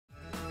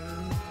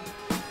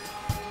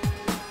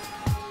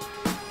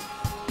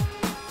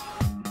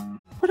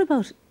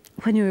about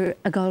when you're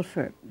a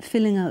golfer,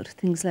 filling out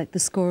things like the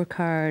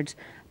scorecard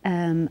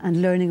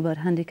and learning about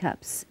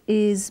handicaps?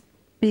 Is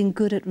being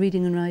good at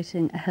reading and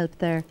writing a help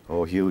there?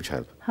 Oh, huge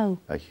help. How?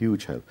 A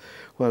huge help.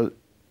 Well,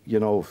 you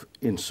know,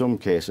 in some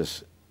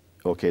cases,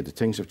 okay, the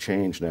things have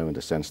changed now in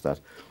the sense that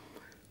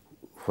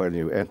when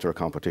you enter a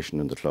competition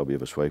in the club, you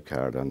have a swipe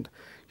card and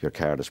your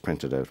card is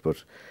printed out.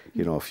 But,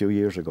 you know, a few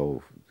years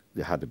ago,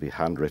 they had to be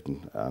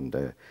handwritten,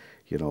 and,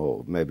 you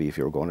know, maybe if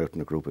you were going out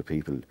in a group of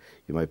people,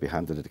 you might be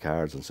handed the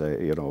cards and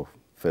say, you know,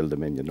 fill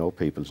them in, you know,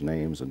 people's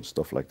names and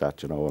stuff like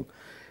that, you know.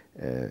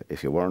 And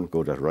if you weren't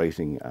good at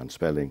writing and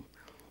spelling,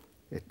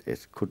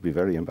 it could be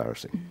very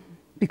embarrassing.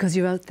 Because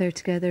you're out there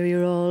together,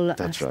 you're all...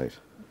 That's right.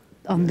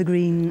 On the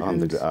green.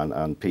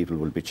 And people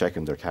will be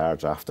checking their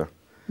cards after,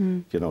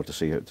 you know, to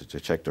see, to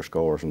check their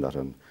scores and that,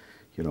 and,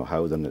 you know,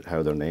 how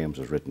their names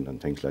is written and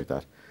things like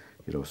that.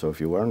 You know, so if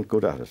you weren't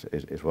good at it,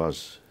 it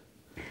was...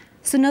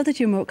 So now that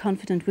you're more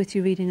confident with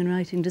your reading and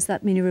writing, does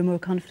that mean you're a more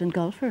confident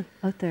golfer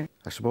out there?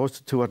 I suppose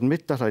to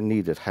admit that I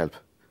needed help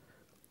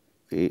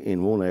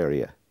in one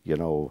area, you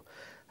know,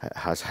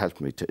 has helped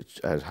me,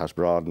 has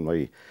broadened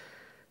my...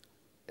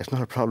 It's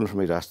not a problem for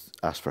me to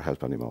ask for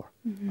help anymore.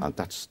 And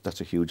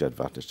that's a huge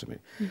advantage to me.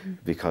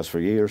 Because for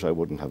years I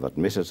wouldn't have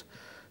admitted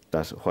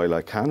that while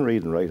I can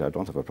read and write, I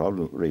don't have a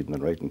problem reading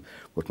and writing,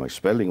 but my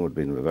spelling would have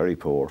been very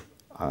poor,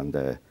 and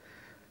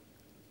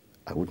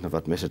I wouldn't have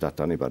admitted that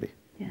to anybody.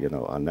 You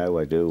know, and now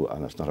I do,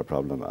 and it's not a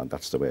problem, and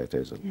that's the way it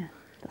is. And yeah,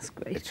 that's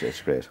great.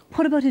 It's great.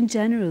 What about in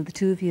general, the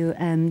two of you?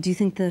 Do you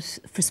think that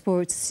for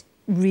sports,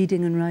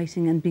 reading and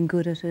writing and being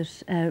good at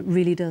it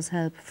really does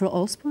help for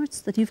all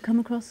sports that you've come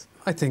across?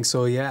 I think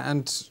so, yeah,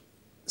 and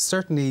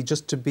certainly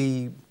just to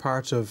be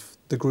part of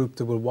the group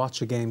that will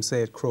watch a game,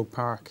 say at Croke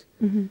Park,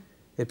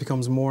 it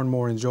becomes more and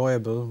more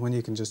enjoyable when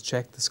you can just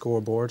check the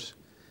scoreboard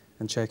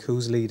and check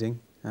who's leading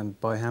and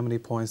by how many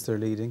points they're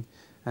leading,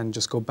 and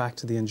just go back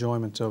to the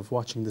enjoyment of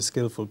watching the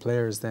skillful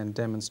players then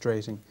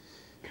demonstrating,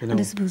 you know, and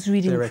I suppose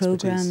reading their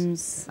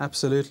programmes.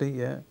 Absolutely,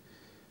 yeah.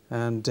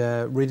 And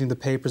reading the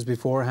papers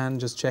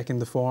beforehand, just checking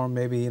the form,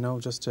 maybe, you know,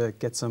 just to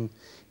get some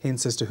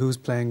hints as to who's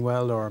playing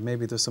well, or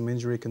maybe there's some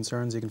injury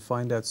concerns. You can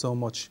find out so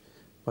much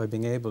by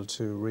being able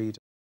to read.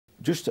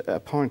 Just a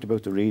point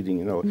about the reading,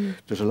 you know,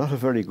 there's a lot of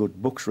very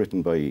good books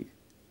written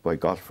by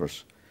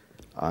golfers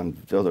and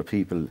other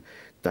people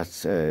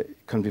that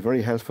can be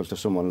very helpful to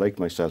someone like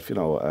myself, you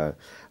know,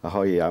 a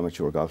high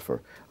amateur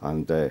golfer.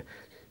 And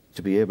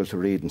to be able to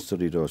read and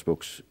study those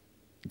books,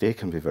 they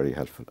can be very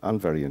helpful and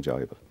very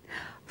enjoyable.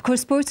 Of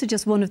course, sports are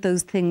just one of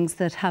those things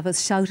that have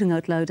us shouting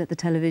out loud at the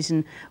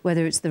television,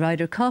 whether it's the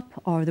Ryder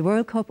Cup or the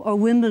World Cup or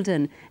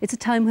Wimbledon. It's a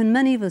time when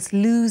many of us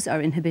lose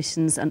our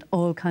inhibitions and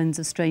all kinds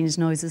of strange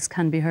noises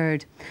can be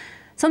heard.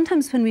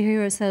 Sometimes when we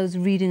hear ourselves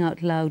reading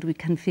out loud, we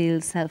can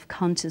feel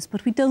self-conscious,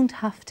 but we don't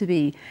have to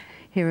be.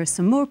 Here are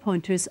some more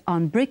pointers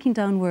on breaking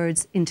down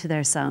words into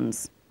their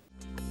sounds.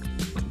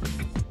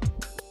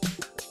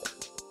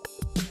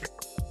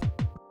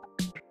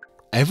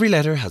 Every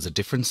letter has a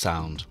different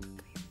sound.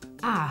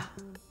 A,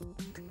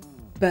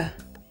 B,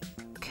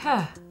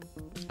 K.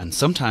 And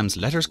sometimes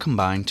letters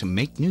combine to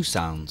make new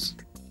sounds.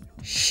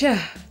 Sh.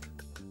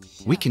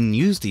 We can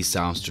use these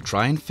sounds to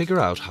try and figure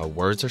out how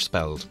words are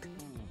spelled.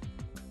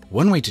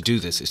 One way to do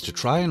this is to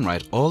try and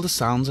write all the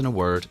sounds in a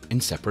word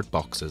in separate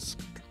boxes.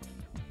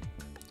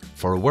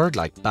 For a word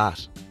like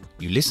bat,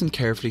 you listen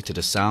carefully to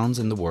the sounds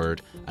in the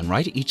word and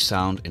write each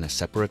sound in a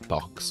separate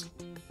box.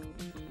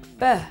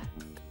 B,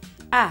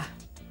 A,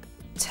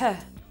 T,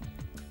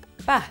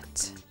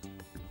 bat.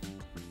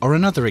 Or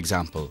another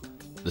example,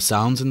 the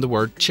sounds in the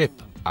word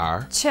chip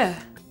are Ch, I,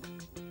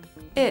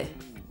 P,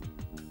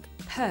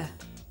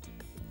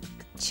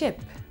 chip.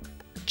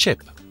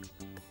 chip.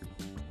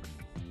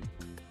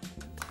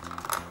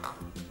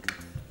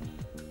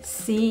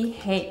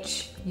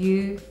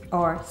 C-H-U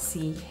or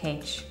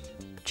C-H,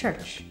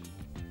 church.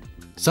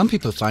 Some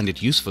people find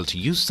it useful to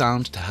use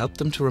sound to help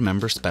them to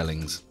remember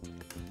spellings.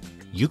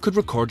 You could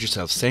record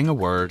yourself saying a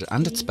word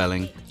and its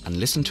spelling and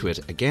listen to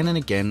it again and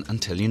again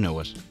until you know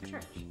it.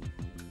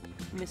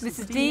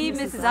 Mrs. D,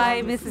 Mrs.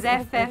 I, Mrs.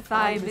 F, F,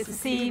 I, Mrs.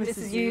 C,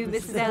 Mrs. U,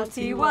 Mrs. L,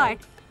 T, Y.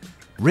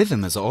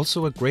 Rhythm is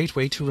also a great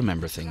way to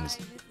remember things.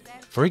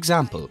 For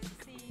example,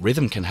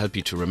 rhythm can help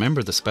you to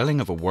remember the spelling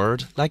of a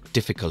word like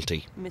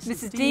difficulty.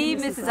 Mrs. D,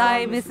 Mrs.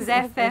 I, Mrs.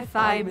 F, F,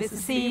 I,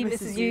 Mrs. C,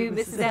 Mrs. U,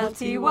 Mrs. L,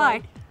 T,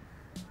 Y.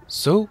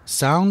 So,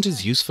 sound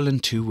is useful in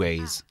two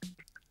ways.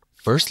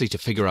 Firstly, to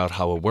figure out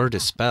how a word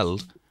is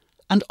spelled,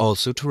 and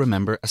also to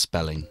remember a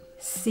spelling.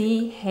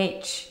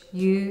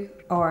 C-H-U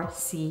or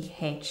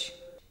C-H,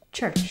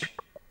 church.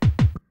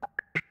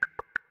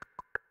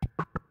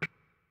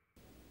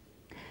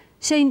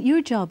 Shane,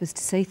 your job is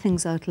to say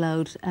things out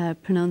loud,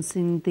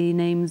 pronouncing the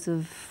names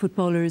of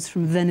footballers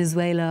from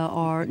Venezuela,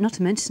 or not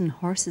to mention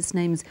horses'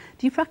 names.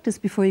 Do you practice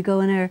before you go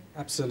on air?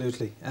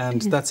 Absolutely,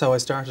 and that's how I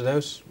started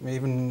out,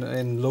 even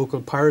in local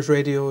pirate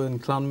radio in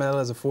Clonmel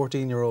as a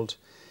 14-year-old.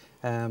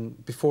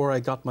 Before I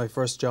got my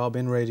first job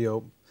in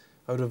radio,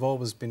 I would have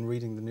always been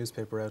reading the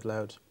newspaper out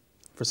loud.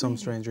 for some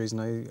strange reason.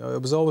 I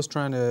was always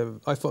trying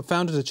to... I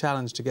found it a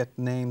challenge to get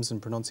names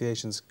and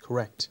pronunciations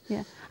correct.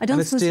 Yeah, I don't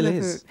and it suppose still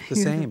you'll is the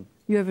same.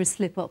 You ever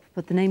slip up,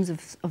 but the names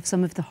of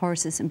some of the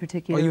horses in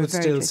particular Oh, you are would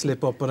very still tricky.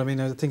 slip up, but I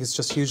mean, I think it's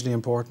just hugely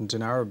important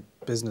in our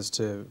business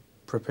to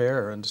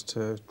prepare and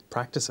to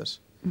practice it.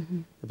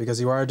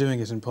 Because you are doing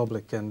it in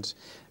public, and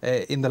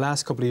in the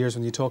last couple of years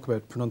when you talk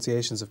about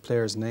pronunciations of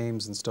players'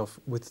 names and stuff,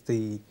 with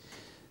the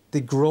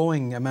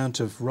growing amount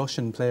of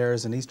Russian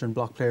players and Eastern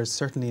Bloc players,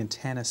 certainly in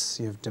tennis,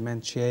 you have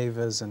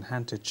Dementievas and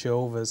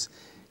Hantuchovas,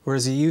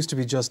 whereas it used to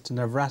be just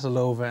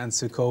Navratilova and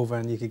Sukova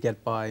and you could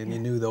get by and you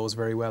knew those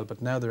very well,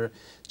 but now they're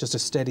just a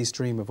steady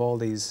stream of all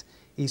these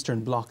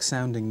Eastern Bloc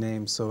sounding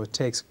names, so it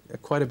takes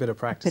quite a bit of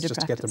practice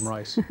to get them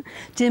right.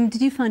 Jim,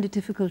 did you find it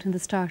difficult in the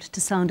start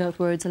to sound out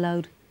words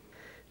aloud?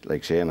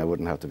 Like Shane, I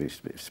wouldn't have to be,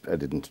 I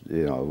didn't,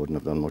 you know, I wouldn't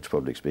have done much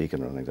public speaking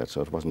or anything like that,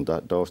 so it wasn't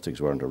that, those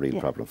things weren't a real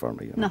problem for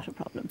me. You know? Not a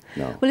problem.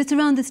 No. Well, it's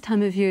around this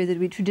time of year that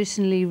we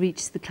traditionally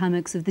reach the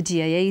climax of the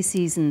GAA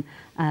season,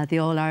 the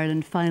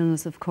All-Ireland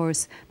finals, of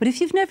course. But if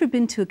you've never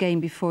been to a game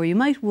before, you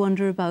might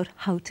wonder about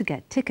how to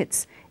get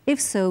tickets. If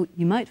so,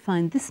 you might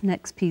find this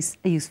next piece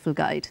a useful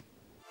guide.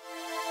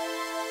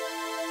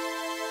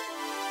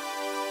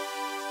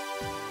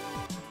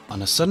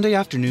 On a Sunday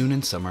afternoon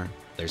in summer,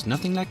 there's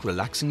nothing like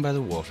relaxing by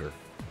the water.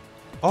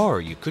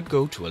 Or you could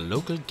go to a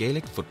local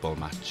Gaelic football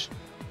match.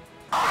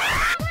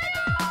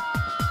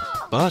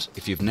 But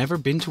if you've never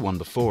been to one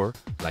before,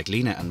 like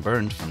Lena and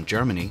Bernd from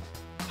Germany,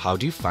 how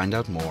do you find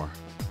out more?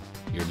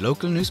 Your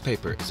local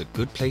newspaper is a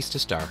good place to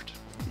start.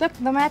 Look,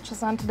 the match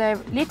is on today.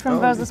 Leitrim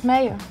versus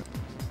Mayo.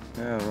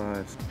 Yeah,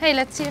 right. Hey,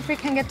 let's see if we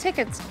can get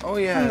tickets Oh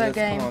yeah, from the let's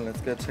game. come on,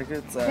 let's get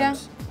tickets. And Yeah,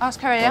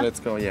 ask her, yeah? let's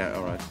go, yeah,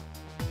 all right.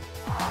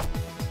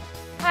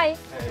 Hi.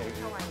 Hey.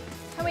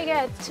 Can we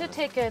get 2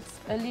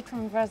 tickets,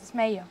 Leitrim versus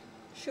Mayo?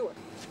 Sure.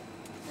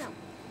 No.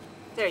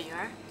 There you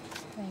are.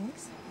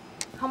 Thanks.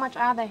 How much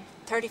are they?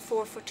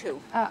 34 for 2.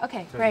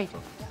 Okay, great.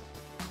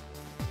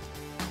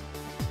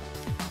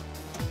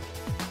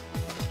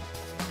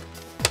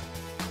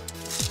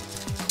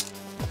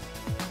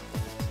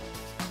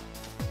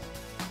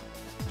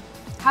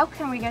 How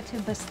can we get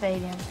to the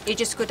stadium? You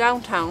just go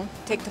downtown,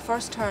 take the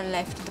first turn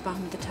left at the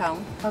bottom of the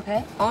town,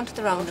 Okay. onto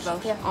the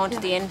roundabout, Yeah, onto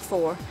yeah. the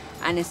N4,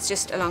 and it's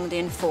just along the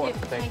N4.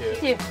 Thank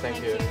you. you.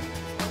 Thank you.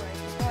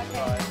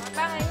 Okay.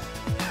 Bye.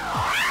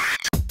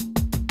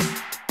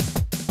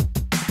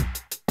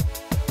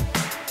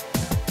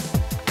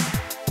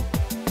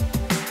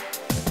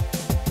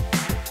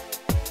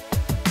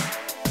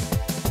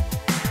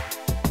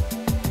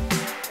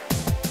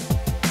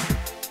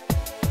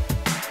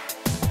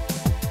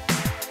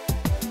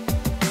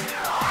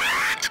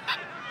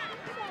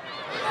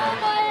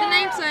 The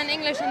names are in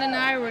English and in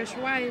Irish.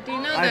 Why? Do you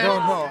know that? I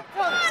don't know.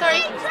 Oh, sorry,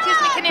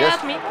 excuse me, can you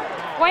help me?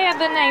 Why are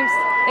the names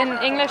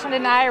in English and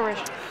in Irish?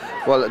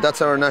 Well,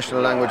 that's our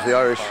national language, the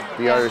Irish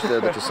there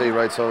that you see,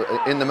 right? So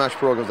in the match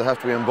programs, they have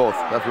to be in both.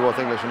 They have to be both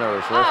English and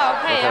Irish, right? Oh,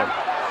 okay,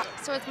 yeah.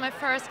 So it's my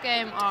first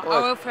game, or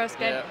our first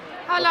game. Yeah.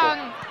 How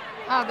long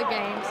are the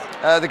games?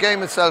 The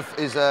game itself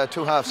is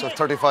 2 halves of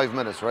 35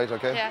 minutes, right?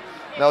 Okay. Yeah.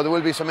 Now there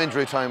will be some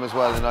injury time as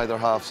well in either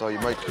half, so you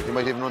might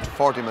even run to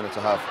 40 minutes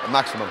a half, a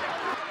maximum.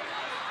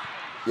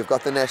 You've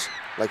got the net,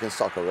 like in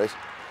soccer, right?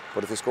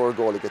 But if you score a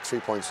goal, you get 3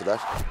 points for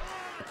that.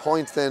 The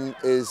point then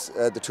is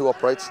the 2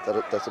 uprights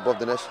that's above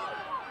the net.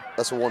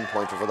 That's a 1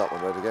 pointer for that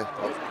one, right?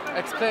 Okay.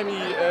 Explain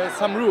me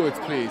some rules,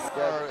 please.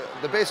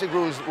 The basic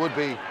rules would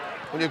be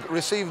when you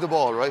receive the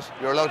ball, right?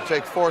 You're allowed to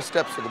take 4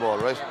 steps to the ball,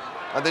 right?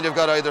 And then you've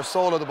got to either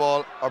solo the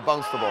ball or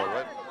bounce the ball,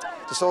 right?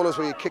 The solo is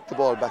where you kick the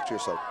ball back to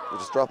yourself. You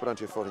just drop it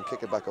onto your foot and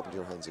kick it back up into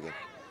your hands again.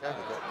 Okay.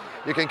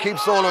 You can keep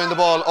soloing the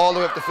ball all the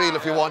way up the field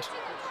if you want,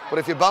 but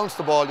if you bounce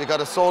the ball, you got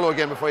to solo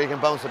again before you can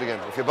bounce it again.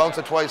 If you bounce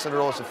it twice in a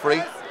row, it's a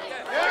free.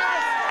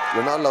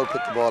 You're not allowed to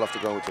pick the ball off the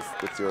ground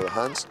with your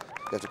hands.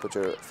 You have to put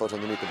your foot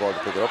underneath the ball to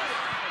pick it up.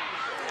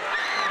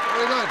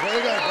 Very good,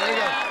 very good, very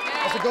good.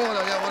 That's a goal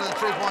now, yeah, one of the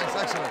 3 points,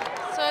 excellent.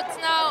 So it's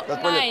now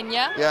That's 9, brilliant.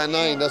 yeah? Yeah,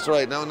 9, that's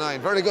right, now 9.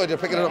 Very good, you're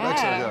picking it up,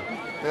 excellent,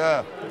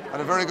 yeah. Yeah,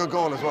 and a very good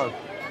goal as well.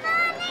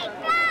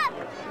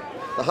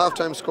 The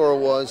half-time score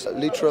was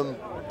Leitrim,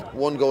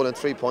 1 goal and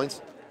 3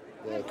 points.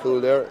 Cool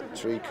there,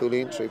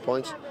 Cooleen, 3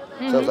 points.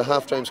 So that was a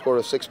half-time score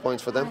of 6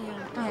 points for them,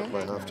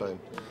 by half-time.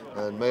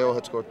 And Mayo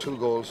had scored 2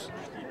 goals.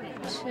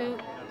 2.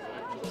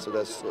 So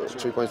that's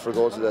 3 points for a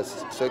goal, so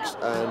that's 6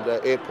 and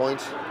 8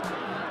 points.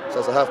 So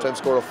that's a half-time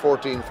score of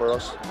 14 for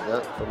us,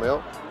 yeah, for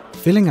Mayo.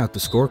 Filling out the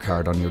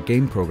scorecard on your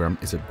game programme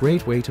is a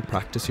great way to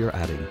practice your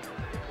adding.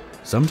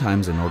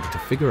 Sometimes in order to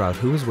figure out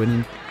who is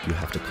winning, you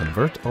have to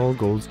convert all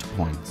goals to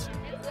points.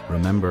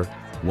 Remember,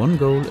 1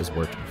 goal is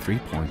worth 3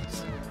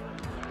 points.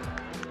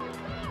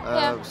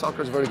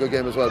 Soccer is a very good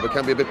game as well, but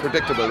can be a bit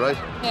predictable, right?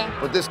 Yeah.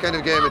 But this kind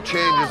of game, it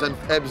changes and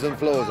ebbs and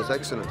flows. It's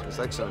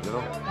excellent, you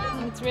know?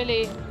 It's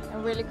really a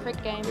really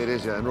quick game. It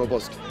is, yeah, and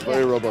robust,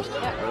 very robust.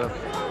 Yeah.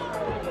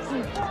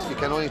 Yeah. You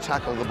can only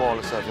tackle the ball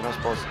itself. You're not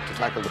supposed to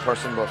tackle the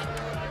person, but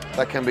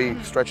that can be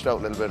stretched out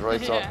a little bit,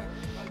 right? So Yeah.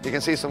 you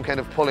can see some kind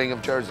of pulling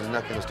of jerseys and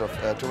that kind of stuff.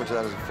 Too much of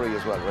that is free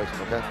as well, right?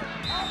 Okay.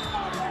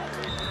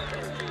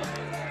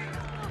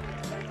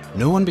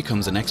 No one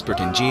becomes an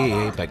expert in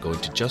GAA by going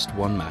to just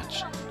one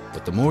match,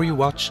 but the more you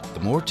watch, the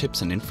more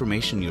tips and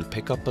information you'll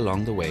pick up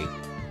along the way.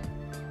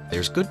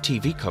 There's good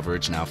TV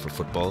coverage now for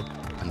football,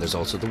 and there's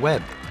also the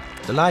web,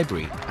 the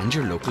library and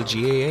your local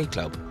GAA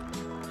club.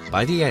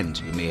 By the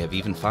end, you may have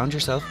even found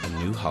yourself a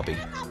new hobby.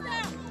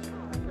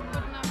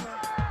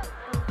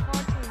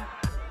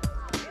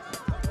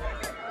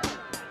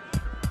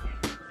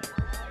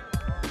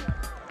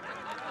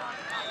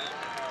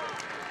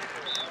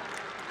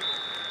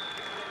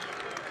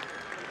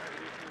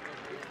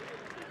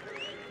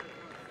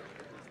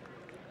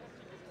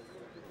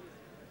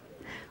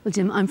 Well,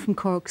 Jim, I'm from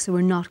Cork, so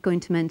we're not going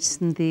to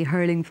mention the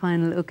hurling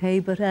final, okay?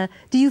 But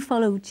do you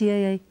follow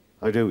GAA?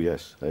 I do,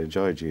 yes. I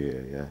enjoy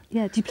GAA, yeah.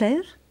 Yeah, do you play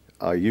it?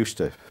 I used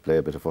to play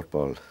a bit of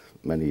football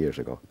many years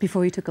ago.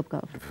 Before you took up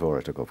golf? Before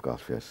I took up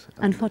golf, yes.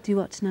 And what do you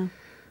watch now?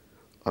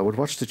 I would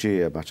watch the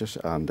GAA matches,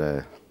 and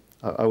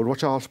I would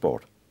watch all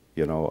sport.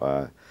 You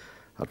know,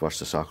 I'd watch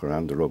the soccer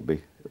and the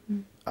rugby,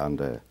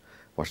 and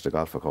watch the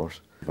golf, of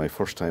course. My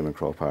first time in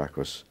Croke Park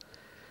was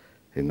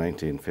in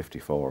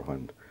 1954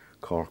 when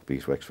Cork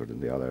beat Wexford in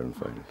the All-Ireland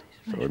final.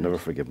 So I'll never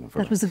forgive them for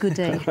that. That was a good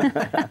day.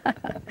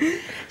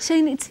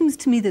 Shane, it seems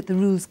to me that the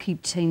rules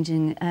keep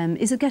changing.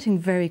 Is it getting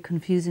very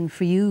confusing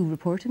for you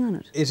reporting on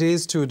it? It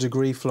is to a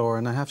degree, Flora,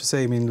 and I have to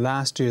say, I mean,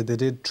 last year they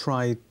did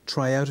try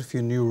out a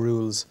few new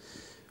rules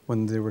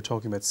when they were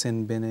talking about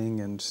sin binning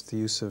and the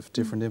use of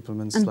different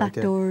implements. And like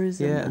backdoors.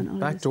 And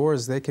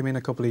backdoors, they came in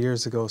a couple of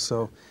years ago,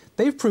 so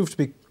they've proved to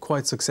be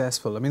quite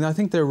successful. I mean, I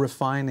think they're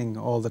refining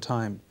all the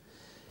time.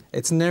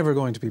 It's never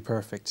going to be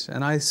perfect,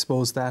 and I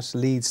suppose that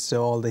leads to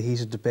all the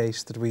heated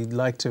debate that we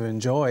like to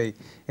enjoy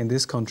in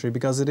this country,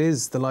 because it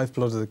is the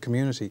lifeblood of the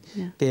community.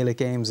 Yeah. Gaelic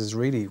games is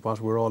really what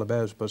we're all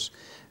about. But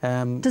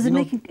does it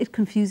make it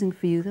confusing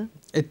for you, though?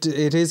 It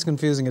is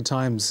confusing at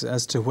times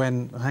as to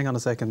when. Hang on a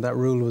second, that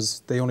rule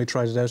was they only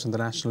tried it out in the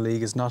National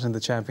League, it's not in the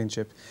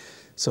Championship.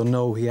 So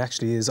no, he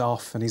actually is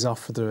off, and he's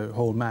off for the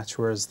whole match,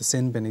 whereas the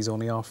sin bin he's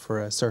only off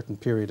for a certain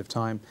period of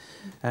time.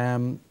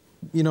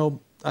 You know,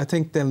 I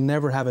think they'll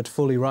never have it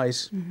fully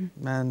right,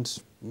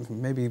 and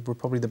maybe we're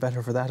probably the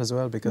better for that as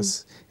well,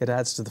 because it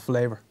adds to the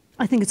flavour.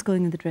 I think it's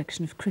going in the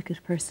direction of cricket,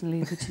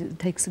 personally, which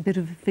takes a bit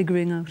of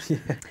figuring out. Yeah.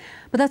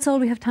 But that's all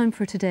we have time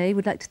for today.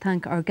 We'd like to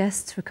thank our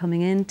guests for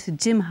coming in. To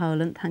Jim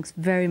Howland, thanks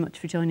very much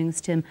for joining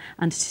us, Jim,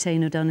 and to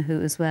Shane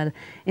O'Donoghue as well.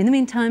 In the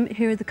meantime,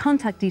 here are the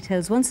contact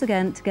details once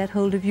again to get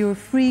hold of your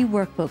free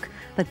workbook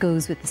that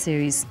goes with the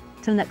series.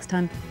 Till next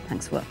time,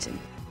 thanks for watching.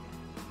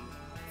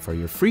 For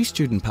your free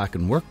student pack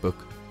and workbook,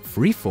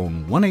 free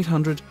phone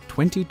 1800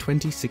 20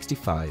 20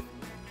 65.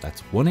 That's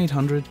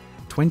 1800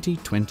 20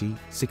 20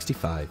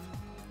 65.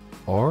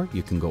 Or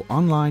you can go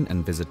online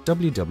and visit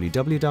www.rug.ie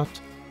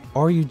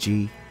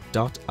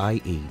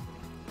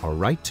or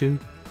write to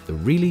The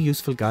Really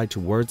Useful Guide to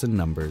Words and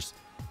Numbers,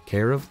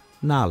 care of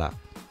Nala,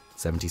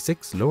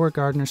 76 Lower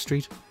Gardner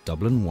Street,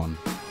 Dublin 1.